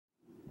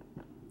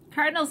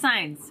Cardinal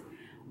signs,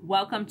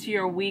 welcome to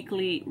your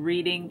weekly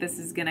reading. This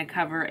is going to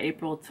cover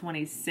April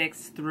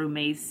 26th through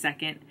May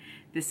 2nd.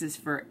 This is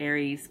for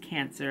Aries,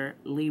 Cancer,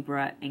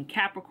 Libra, and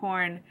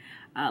Capricorn.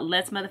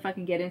 Let's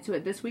motherfucking get into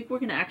it. This week we're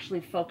going to actually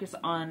focus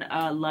on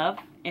love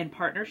and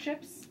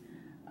partnerships.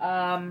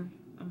 I'm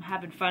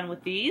having fun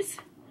with these.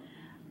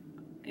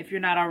 If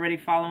you're not already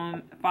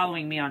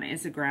following me on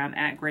Instagram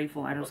at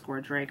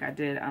grateful_Drake, I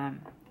did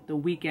the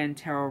weekend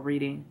tarot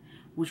reading,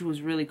 which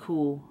was really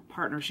cool,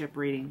 partnership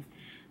reading.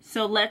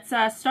 So let's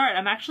start.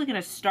 I'm actually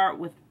going to start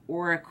with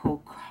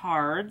oracle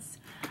cards,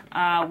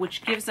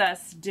 which gives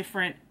us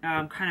different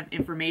kind of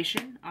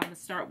information. I'm going to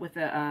start with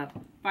a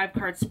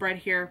 5-card spread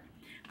here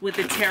with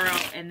the tarot,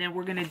 and then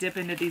we're going to dip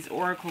into these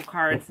oracle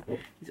cards,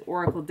 these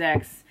oracle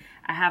decks.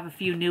 I have a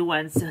few new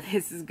ones, so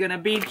this is going to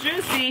be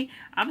juicy.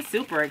 I'm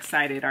super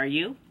excited. Are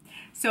you?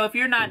 So if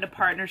you're not in a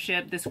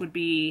partnership, this would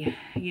be,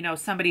 you know,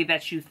 somebody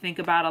that you think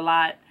about a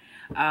lot.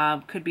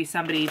 Could be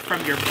somebody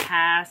from your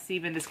past.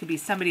 Even this could be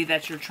somebody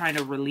that you're trying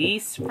to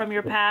release from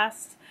your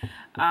past.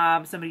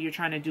 Somebody you're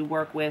trying to do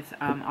work with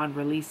on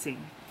releasing.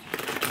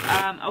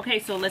 Okay,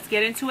 so let's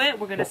get into it.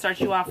 We're going to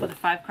start you off with a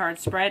 5-card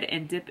spread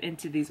and dip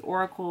into these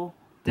oracle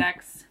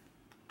decks.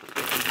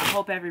 I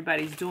hope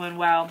everybody's doing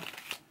well.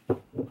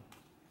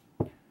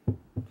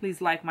 Please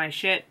like my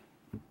shit.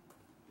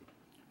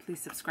 Please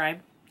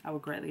subscribe. I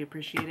would greatly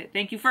appreciate it.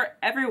 Thank you for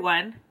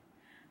everyone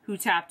who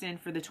tapped in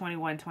for the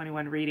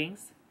 21/21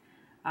 readings.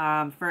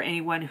 For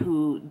anyone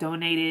who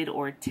donated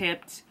or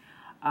tipped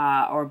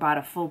or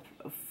bought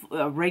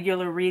a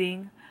regular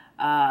reading,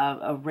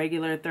 a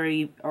regular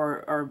 30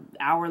 or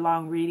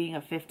hour-long reading,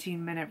 a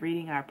 15-minute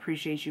reading, I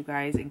appreciate you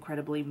guys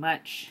incredibly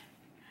much.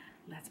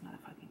 Let's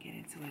motherfucking get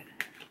into it.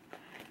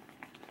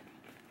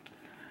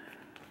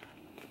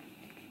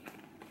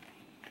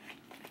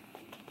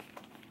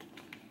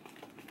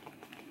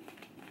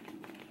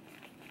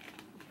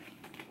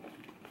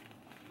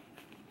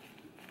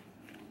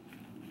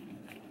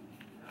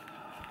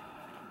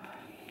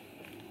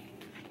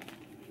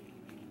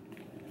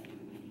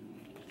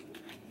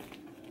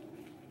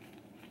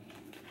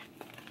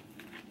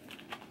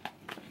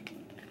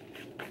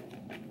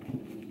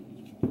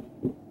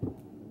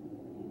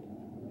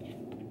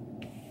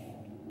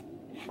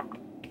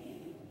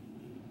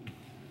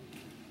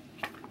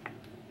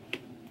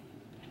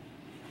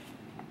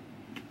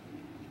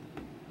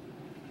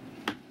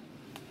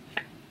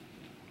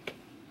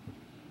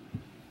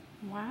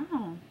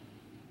 Wow.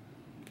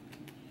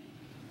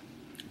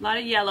 A lot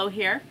of yellow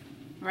here,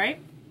 right?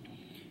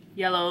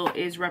 Yellow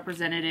is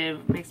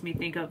representative, makes me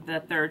think of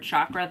the 3rd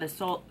chakra, the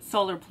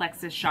solar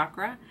plexus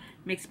chakra.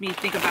 Makes me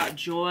think about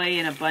joy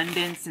and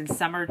abundance in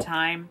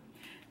summertime.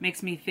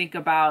 Makes me think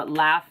about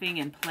laughing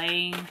and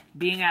playing,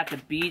 being at the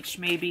beach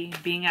maybe,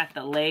 being at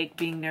the lake,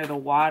 being near the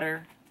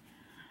water.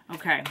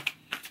 Okay.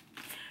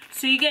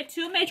 So you get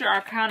 2 major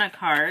arcana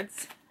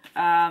cards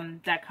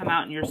that come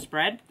out in your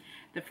spread.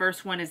 The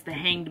first one is the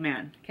Hanged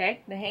Man,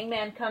 okay? The Hanged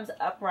Man comes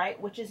upright,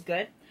 which is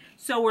good.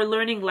 So we're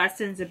learning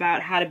lessons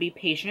about how to be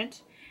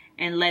patient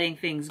and letting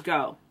things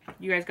go.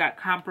 You guys got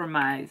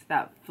compromise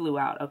that flew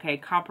out, okay?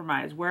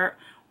 Compromise. What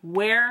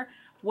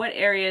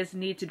areas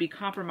need to be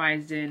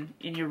compromised in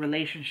your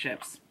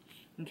relationships,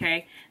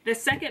 okay? The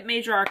second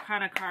major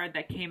arcana card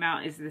that came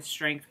out is the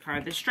Strength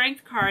card. The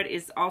Strength card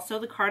is also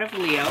the card of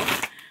Leo.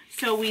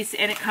 So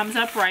and it comes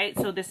up right.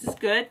 So this is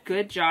good.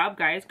 Good job,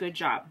 guys. Good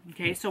job.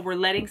 Okay. So we're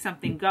letting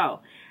something go.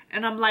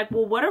 And I'm like,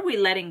 well, what are we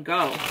letting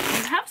go?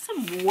 You have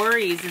some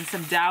worries and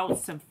some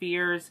doubts, some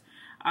fears,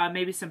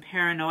 maybe some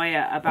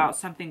paranoia about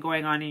something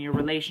going on in your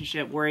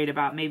relationship, worried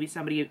about maybe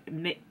somebody,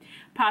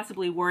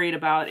 possibly worried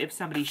about if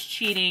somebody's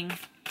cheating,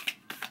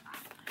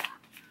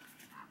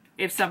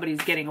 if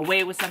somebody's getting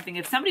away with something,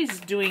 if somebody's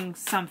doing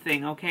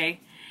something,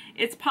 okay?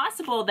 It's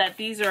possible that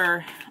these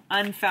are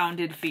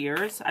unfounded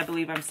fears. I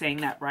believe I'm saying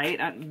that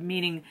right.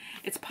 Meaning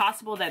it's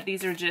possible that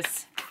these are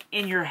just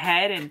in your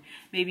head and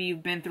maybe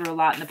you've been through a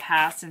lot in the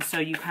past and so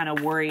you kind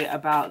of worry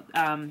about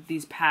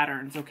these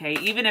patterns, okay?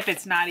 Even if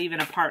it's not even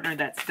a partner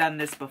that's done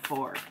this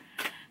before.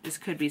 This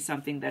could be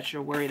something that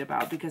you're worried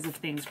about because of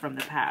things from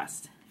the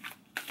past.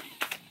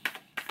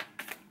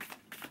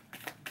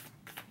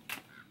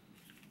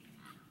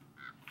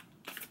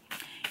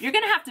 You're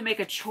going to have to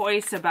make a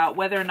choice about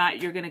whether or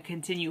not you're going to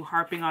continue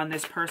harping on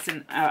this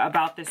person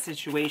about this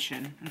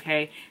situation,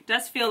 okay? It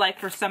does feel like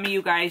for some of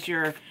you guys,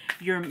 you're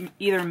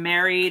either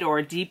married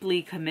or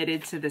deeply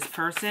committed to this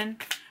person.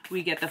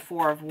 We get the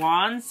 4 of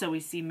Wands, so we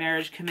see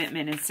marriage,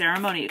 commitment, and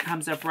ceremony. It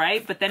comes up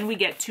right, but then we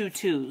get 2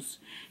 twos,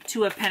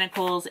 2 of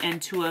Pentacles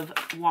and 2 of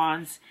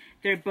Wands.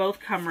 They both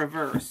come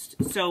reversed.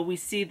 So we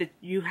see that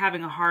you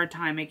having a hard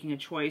time making a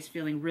choice,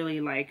 feeling really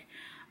like...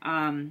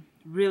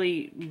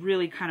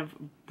 really kind of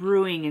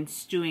brewing and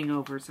stewing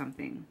over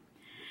something.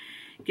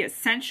 Get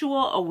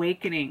sensual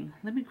awakening.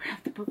 Let me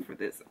grab the book for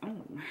this.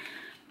 Oh,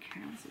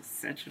 okay, this is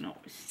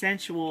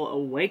sensual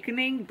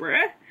awakening,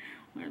 bruh.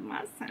 Where's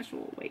my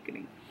sensual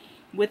awakening?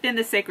 Within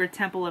the sacred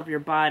temple of your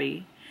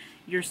body,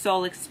 your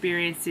soul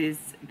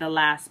experiences the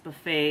last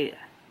buffet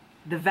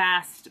The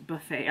vast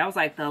buffet. I was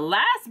like, the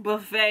last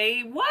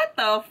buffet? What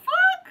the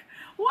fuck?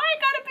 Why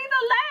gotta be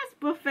the last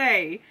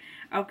buffet?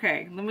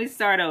 Okay, let me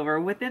start over.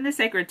 Within the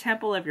sacred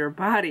temple of your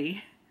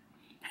body,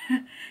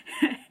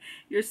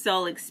 your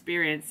soul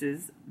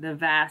experiences the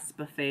vast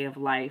buffet of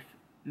life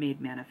made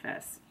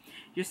manifest.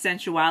 Your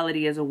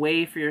sensuality is a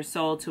way for your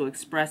soul to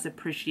express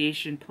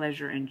appreciation,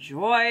 pleasure, and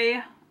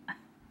joy.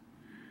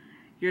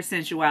 Your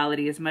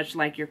sensuality is much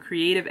like your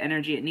creative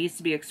energy. It needs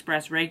to be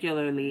expressed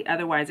regularly.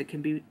 Otherwise, it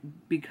can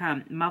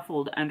become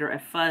muffled under a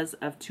fuzz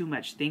of too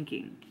much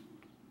thinking.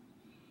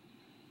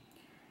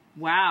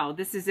 Wow,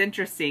 this is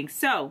interesting.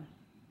 So,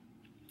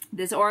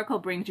 this oracle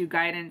brings you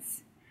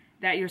guidance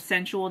that your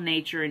sensual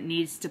nature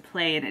needs to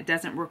play, and it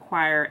doesn't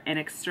require an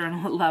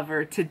external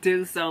lover to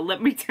do so.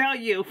 Let me tell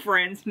you,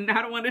 friends, I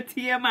don't want a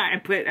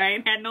TMI, but I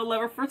ain't had no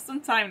lover for some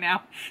time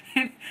now.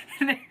 Let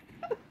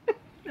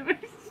me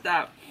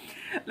stop.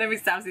 Let me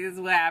stop. See, this is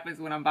what happens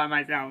when I'm by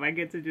myself. I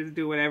get to just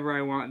do whatever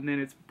I want, and then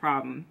it's a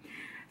problem.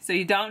 So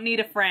you don't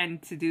need a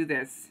friend to do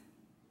this.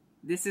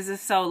 This is a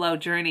solo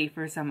journey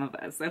for some of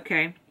us,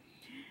 okay?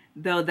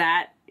 Though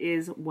that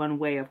is one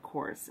way, of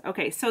course.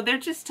 Okay, so they're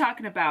just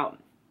talking about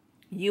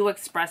you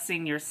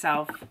expressing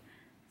yourself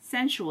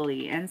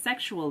sensually and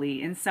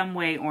sexually in some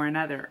way or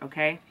another,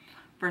 okay?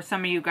 For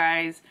some of you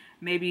guys,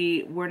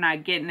 maybe we're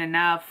not getting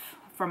enough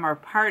from our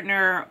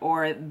partner,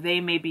 or they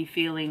may be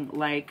feeling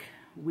like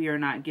we are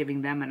not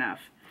giving them enough,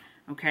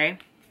 okay?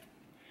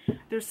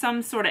 There's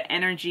some sort of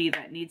energy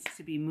that needs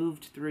to be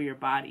moved through your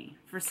body.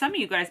 For some of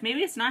you guys,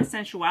 maybe it's not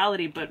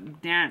sensuality,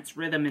 but dance,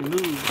 rhythm, and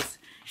moves.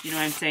 You know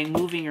what I'm saying?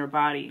 Moving your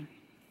body.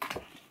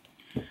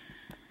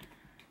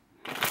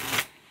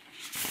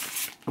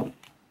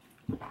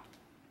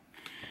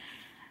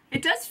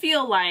 It does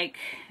feel like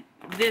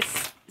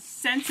this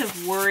sense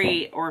of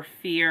worry or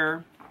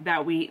fear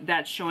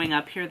that's showing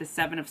up here, the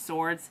Seven of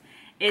Swords,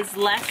 is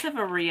less of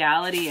a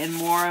reality and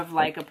more of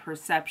like a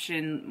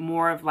perception,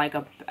 more of like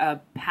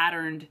a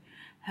patterned,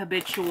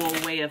 habitual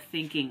way of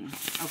thinking,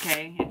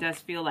 okay? It does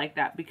feel like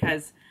that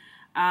because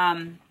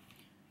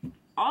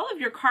all of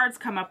your cards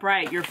come up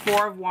right. Your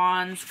Four of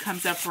Wands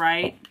comes up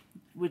right,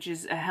 which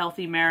is a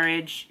healthy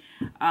marriage.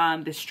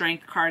 The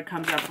Strength card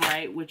comes up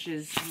right, which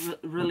is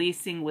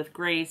releasing with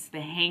grace.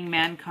 The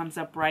Hangman comes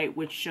up right,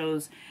 which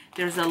shows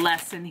there's a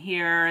lesson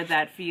here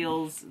that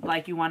feels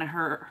like you want to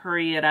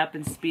hurry it up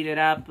and speed it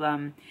up.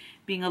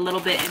 Being a little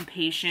bit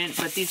impatient,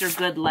 but these are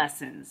good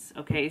lessons.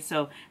 Okay,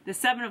 so the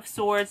Seven of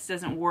Swords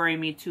doesn't worry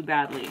me too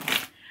badly.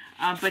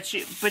 But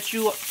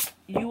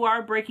you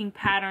are breaking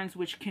patterns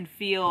which can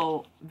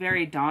feel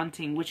very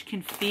daunting, which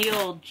can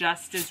feel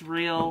just as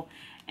real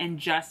and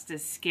just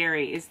as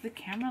scary. Is the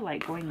camera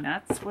like going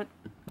nuts? What?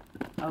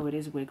 Oh, it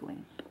is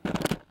wiggling.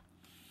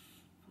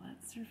 Flat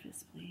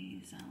surface,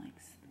 please,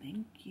 Alex.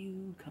 Thank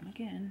you. Come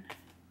again.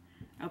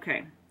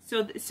 Okay.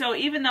 So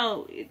even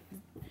though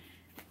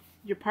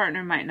your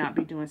partner might not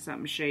be doing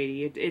something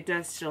shady, it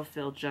does still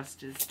feel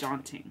just as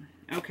daunting.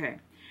 Okay.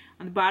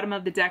 On the bottom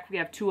of the deck, we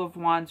have Two of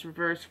Wands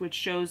reversed, which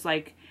shows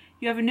like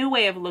you have a new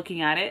way of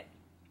looking at it.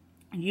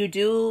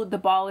 The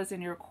ball is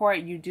in your court.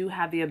 You do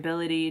have the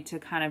ability to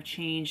kind of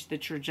change the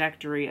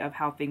trajectory of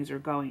how things are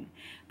going.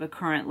 But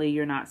currently,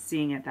 you're not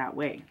seeing it that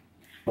way.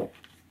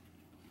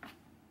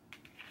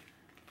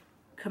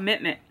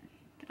 Commitment.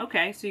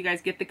 Okay, so you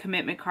guys get the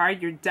commitment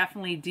card. You're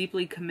definitely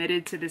deeply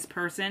committed to this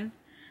person.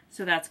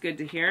 So that's good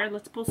to hear.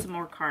 Let's pull some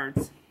more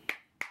cards.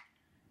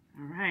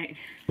 All right.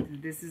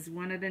 This is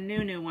one of the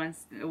new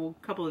ones. Well,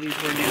 a couple of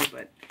these were new,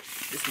 but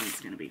this one's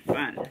going to be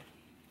fun.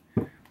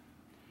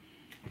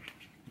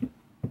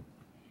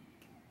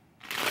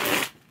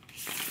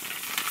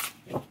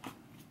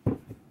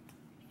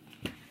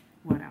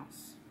 What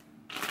else?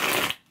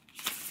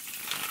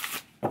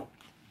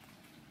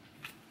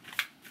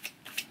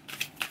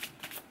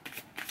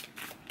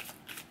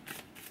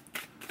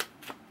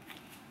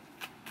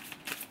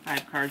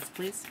 Five cards,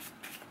 please.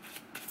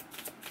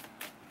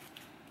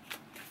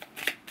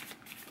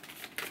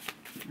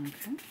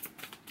 Okay.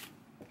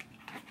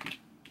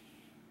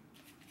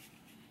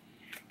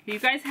 You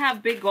guys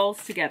have big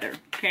goals together,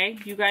 okay?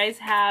 You guys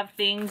have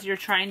things you're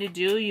trying to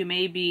do. You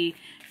may be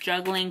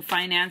juggling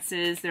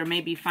finances. There may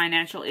be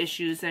financial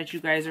issues that you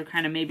guys are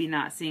kind of maybe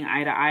not seeing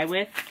eye to eye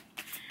with.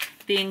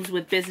 Things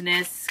with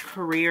business,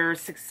 career,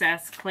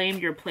 success. Claim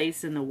your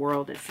place in the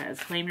world, it says.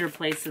 Claim your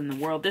place in the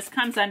world. This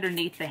comes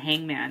underneath the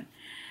Hangman.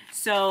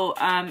 So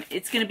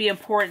it's going to be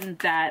important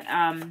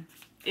that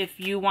if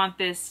you want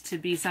this to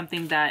be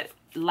something that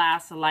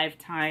lasts a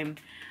lifetime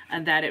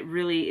and that it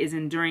really is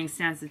enduring,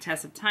 stands the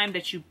test of time,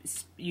 that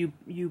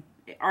you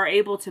are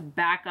able to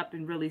back up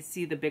and really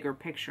see the bigger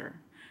picture.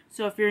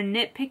 So if you're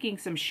nitpicking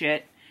some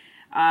shit,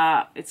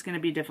 it's going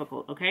to be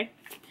difficult, okay?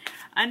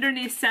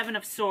 Underneath Seven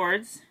of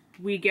Swords,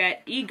 we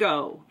get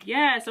ego.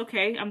 Yes,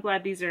 okay. I'm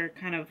glad these are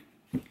kind of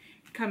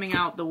coming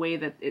out the way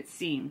that it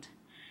seemed.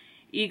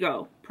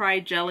 Ego,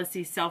 pride,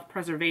 jealousy,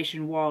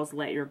 self-preservation, walls,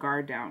 let your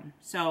guard down.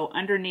 So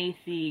underneath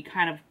the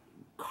kind of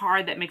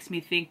card that makes me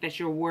think that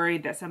you're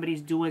worried that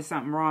somebody's doing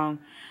something wrong,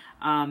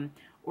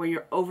 or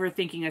you're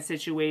overthinking a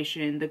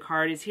situation, the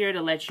card is here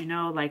to let you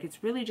know, like,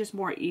 it's really just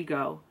more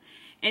ego.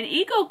 And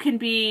ego can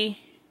be,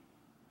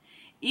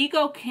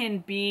 can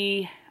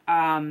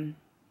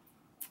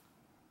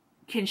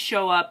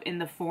show up in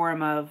the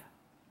form of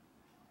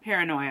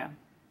paranoia.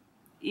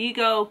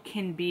 Ego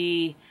can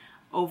be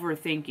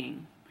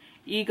overthinking.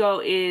 Ego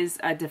is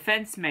a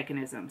defense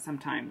mechanism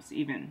sometimes,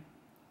 even.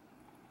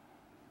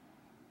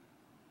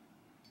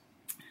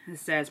 It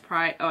says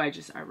pride. Oh, I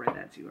read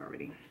that to you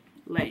already.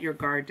 Let your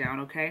guard down,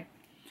 okay?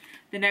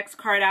 The next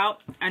card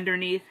out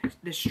underneath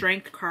the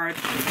strength card,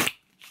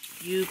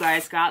 you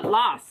guys got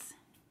loss.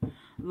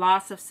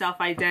 Loss of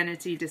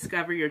self-identity,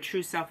 discover your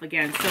true self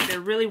again. So they're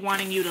really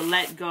wanting you to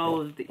let go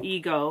of the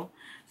ego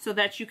so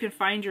that you can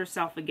find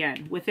yourself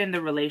again within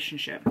the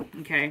relationship,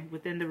 okay?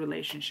 Within the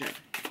relationship.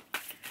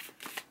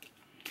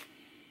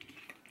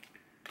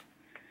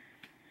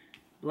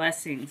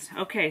 Blessings.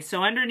 Okay,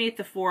 so underneath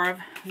the Four of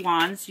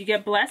Wands, you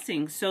get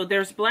blessings. So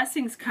there's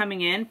blessings coming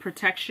in,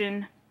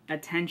 protection,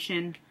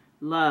 attention,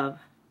 love.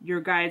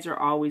 Your guides are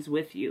always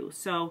with you.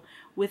 So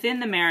within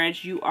the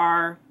marriage, you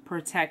are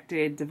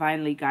protected,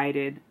 divinely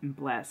guided, and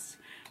blessed.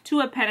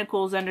 Two of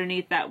Pentacles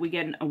underneath that, we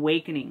get an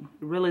awakening,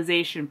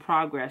 realization,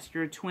 progress.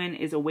 Your twin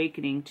is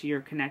awakening to your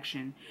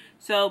connection.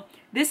 So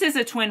this is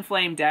a twin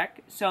flame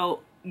deck. So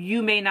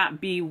you may not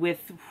be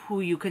with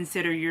who you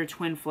consider your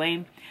twin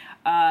flame.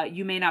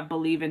 You may not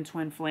believe in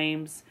twin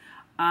flames.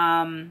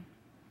 But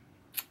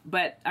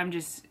I'm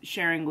just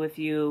sharing with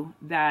you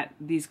that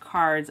these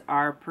cards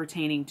are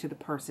pertaining to the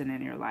person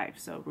in your life.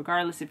 So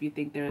regardless if you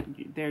think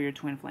they're your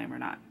twin flame or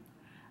not.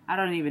 I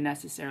don't even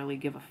necessarily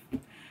give a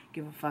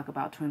fuck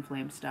about twin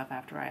flame stuff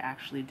after I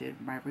actually did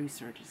my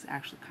research. It's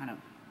actually kind of,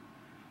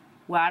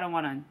 well, I don't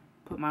want to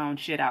put my own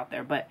shit out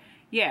there, but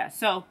yeah,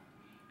 so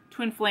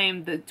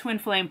the twin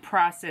flame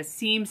process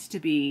seems to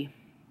be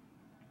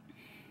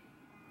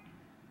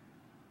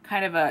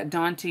kind of a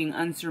daunting,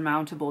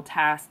 unsurmountable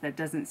task that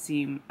doesn't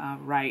seem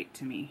right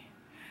to me.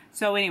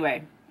 So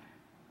anyway,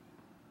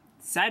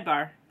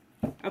 sidebar.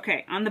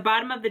 Okay, on the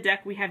bottom of the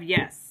deck we have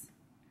yes.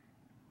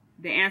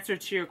 The answer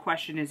to your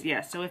question is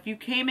yes. So if you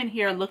came in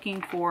here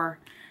looking for,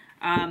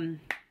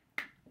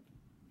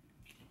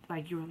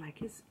 like you were like,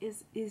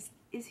 is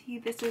he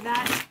this or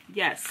that?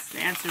 Yes, the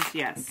answer is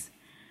yes.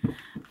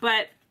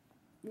 But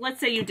let's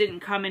say you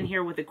didn't come in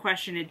here with a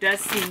question. It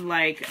does seem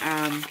like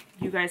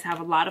you guys have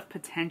a lot of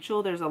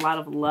potential. There's a lot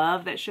of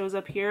love that shows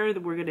up here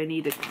that we're going to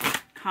need to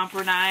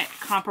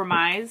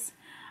compromise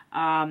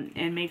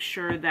and make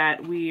sure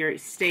that we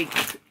stay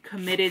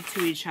committed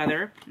to each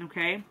other,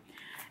 okay?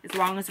 As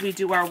long as we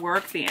do our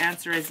work, the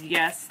answer is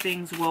yes,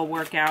 things will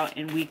work out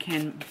and we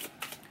can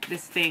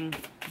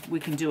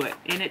do it.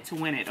 In it to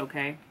win it,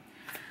 okay?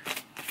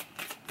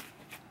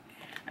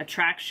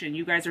 Attraction.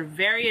 You guys are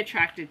very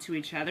attracted to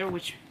each other,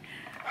 which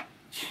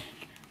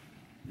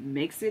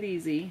makes it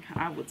easy.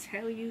 I will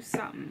tell you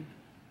something.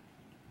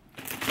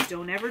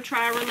 Don't ever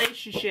try a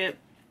relationship.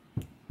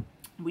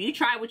 Well, you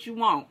try what you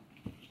want.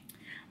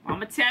 I'm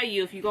gonna tell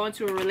you, if you go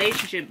into a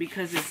relationship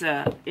because it's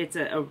a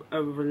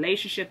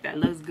relationship that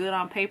looks good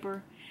on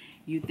paper,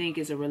 you think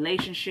it's a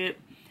relationship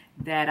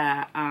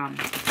that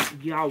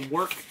y'all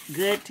work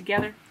good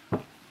together.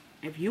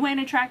 If you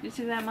ain't attracted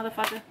to that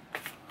motherfucker,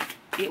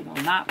 it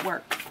will not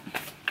work.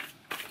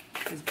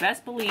 Because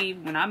best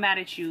believe when I'm mad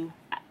at you,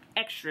 I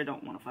extra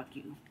don't want to fuck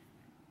you.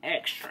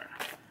 Extra.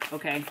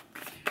 Okay?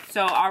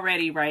 So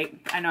already, right?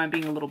 I know I'm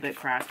being a little bit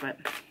crass, but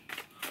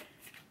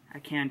I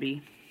can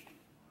be.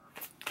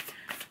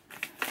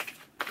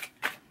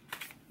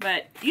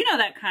 But you know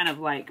that kind of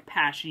like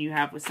passion you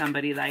have with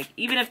somebody, like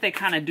even if they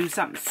kind of do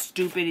something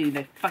stupid and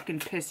they fucking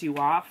piss you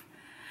off,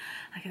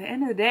 like at the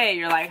end of the day,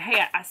 you're like,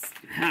 hey, I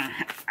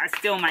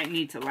still might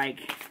need to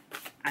like,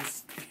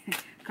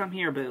 come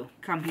here, boo,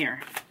 come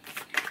here.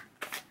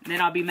 And then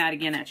I'll be mad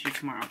again at you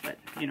tomorrow, but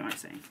you know what I'm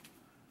saying.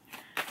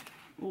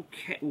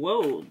 Okay,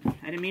 whoa,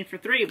 I didn't mean for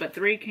 3, but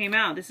 3 came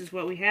out. This is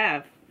what we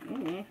have.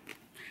 Ooh.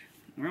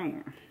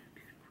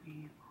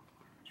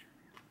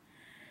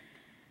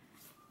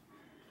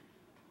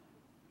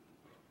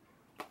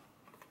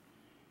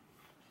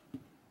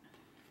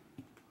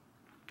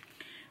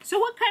 So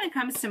what kind of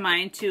comes to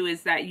mind too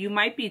is that you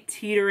might be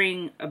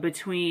teetering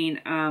between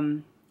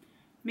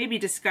maybe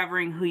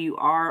discovering who you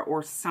are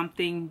or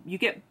something. You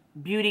get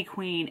Beauty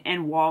Queen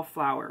and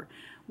Wallflower,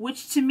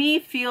 which to me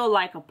feel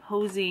like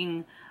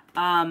opposing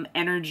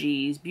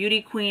energies.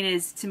 Beauty Queen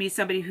is to me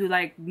somebody who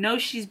like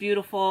knows she's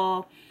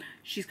beautiful.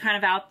 She's kind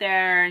of out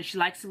there and she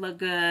likes to look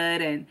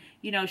good, and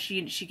you know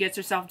she gets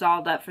herself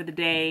dolled up for the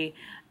day.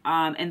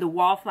 And the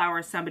Wallflower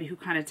is somebody who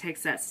kind of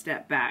takes that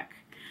step back.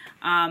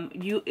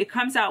 It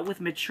comes out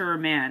with mature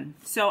man.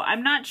 So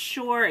I'm not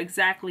sure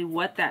exactly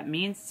what that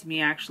means to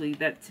me, actually.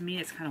 That to me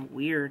it's kind of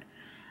weird.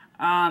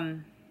 I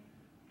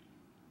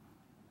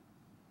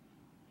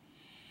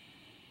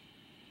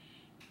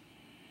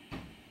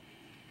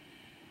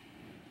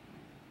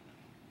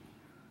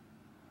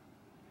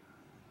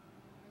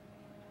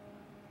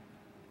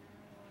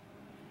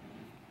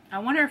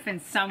wonder if in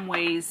some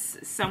ways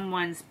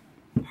someone's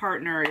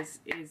partner is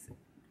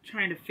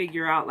trying to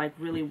figure out like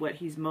really what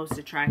he's most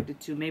attracted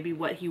to. Maybe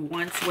what he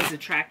once was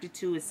attracted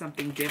to is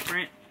something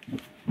different.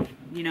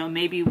 You know,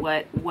 maybe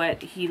what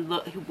he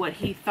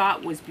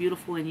thought was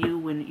beautiful in you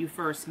when you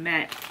first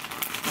met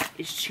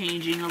is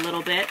changing a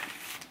little bit.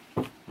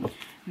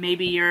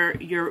 Maybe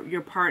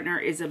your partner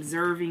is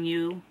observing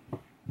you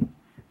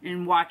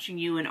and watching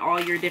you in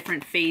all your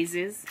different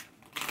phases.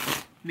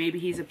 Maybe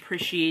he's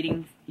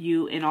appreciating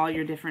you in all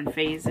your different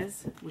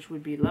phases, which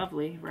would be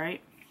lovely,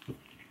 right?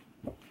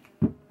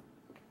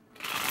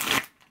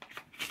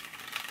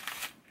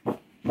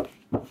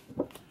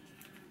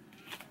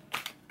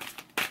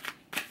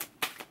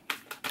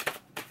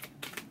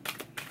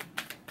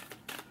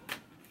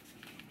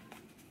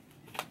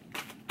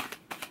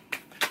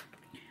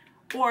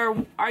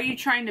 Or are you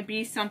trying to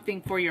be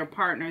something for your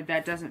partner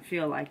that doesn't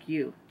feel like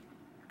you?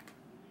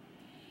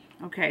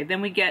 Okay,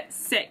 then we get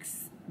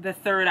 6, the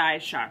third eye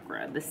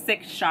chakra. The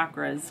 6th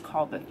chakra is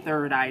called the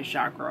third eye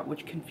chakra,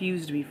 which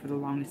confused me for the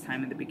longest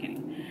time in the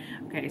beginning.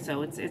 Okay,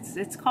 so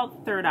it's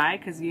called third eye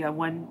because you have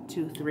 1,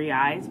 2, 3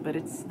 eyes, but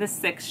it's the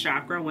 6th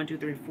chakra. 1, 2,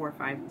 3, 4,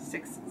 5,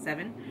 6,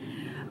 7.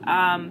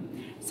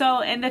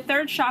 So, and the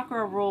third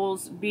chakra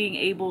rules being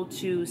able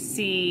to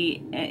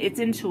see, it's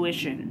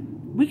intuition.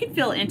 We can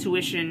feel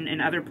intuition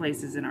in other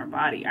places in our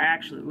body. I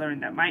actually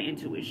learned that my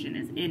intuition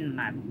is in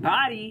my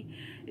body,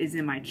 is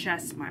in my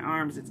chest, my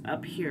arms. It's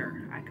up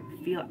here. I can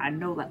feel, I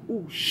know like,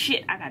 oh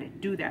shit, I gotta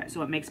do that.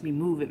 So it makes me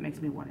move. It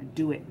makes me want to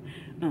do it.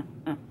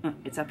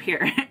 It's up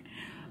here.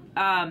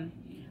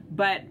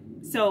 But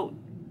so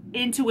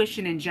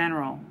intuition in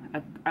general,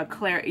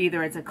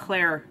 either it's a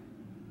clear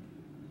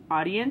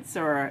audience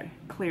or a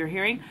clear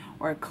hearing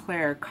or a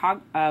clear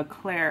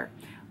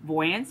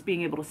clairvoyance,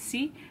 being able to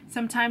see.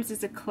 Sometimes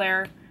it's a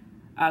clear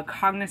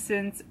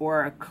cognizance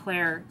or a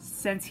clear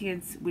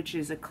sentience, which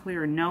is a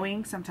clear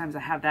knowing. Sometimes I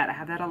have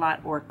that a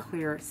lot. Or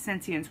clear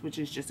sentience, which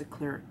is just a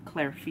clear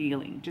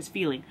feeling, just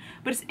feeling.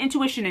 But it's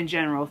intuition in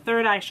general.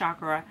 Third eye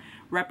chakra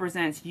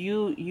represents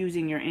you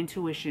using your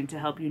intuition to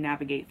help you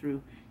navigate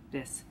through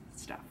this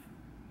stuff.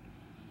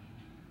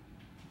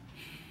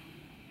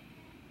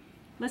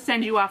 Let's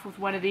send you off with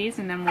one of these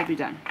and then we'll be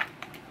done.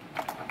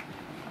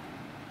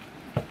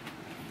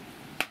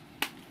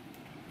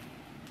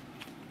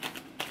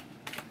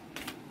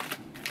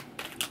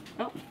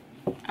 Oh,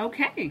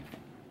 okay.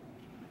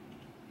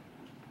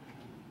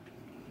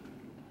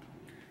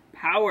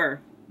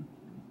 Power.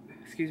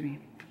 Excuse me.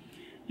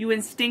 You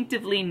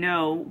instinctively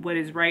know what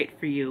is right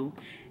for you,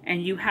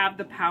 and you have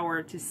the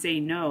power to say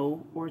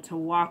no or to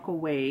walk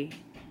away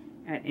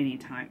at any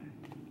time.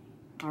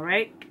 All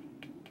right?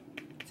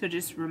 So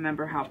just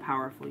remember how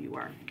powerful you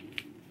are.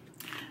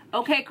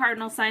 Okay,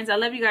 Cardinal signs, I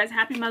love you guys.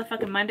 Happy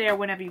motherfucking Monday, or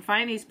whenever you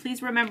find these.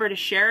 Please remember to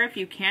share if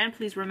you can.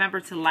 Please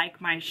remember to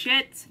like my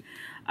shit.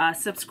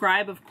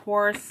 Subscribe, of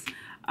course.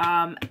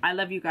 I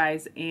love you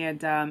guys.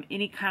 And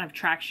any kind of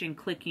traction,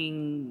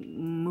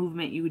 clicking,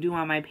 movement you do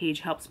on my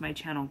page helps my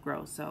channel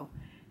grow. So,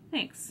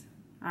 thanks.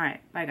 All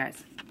right. Bye,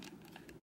 guys.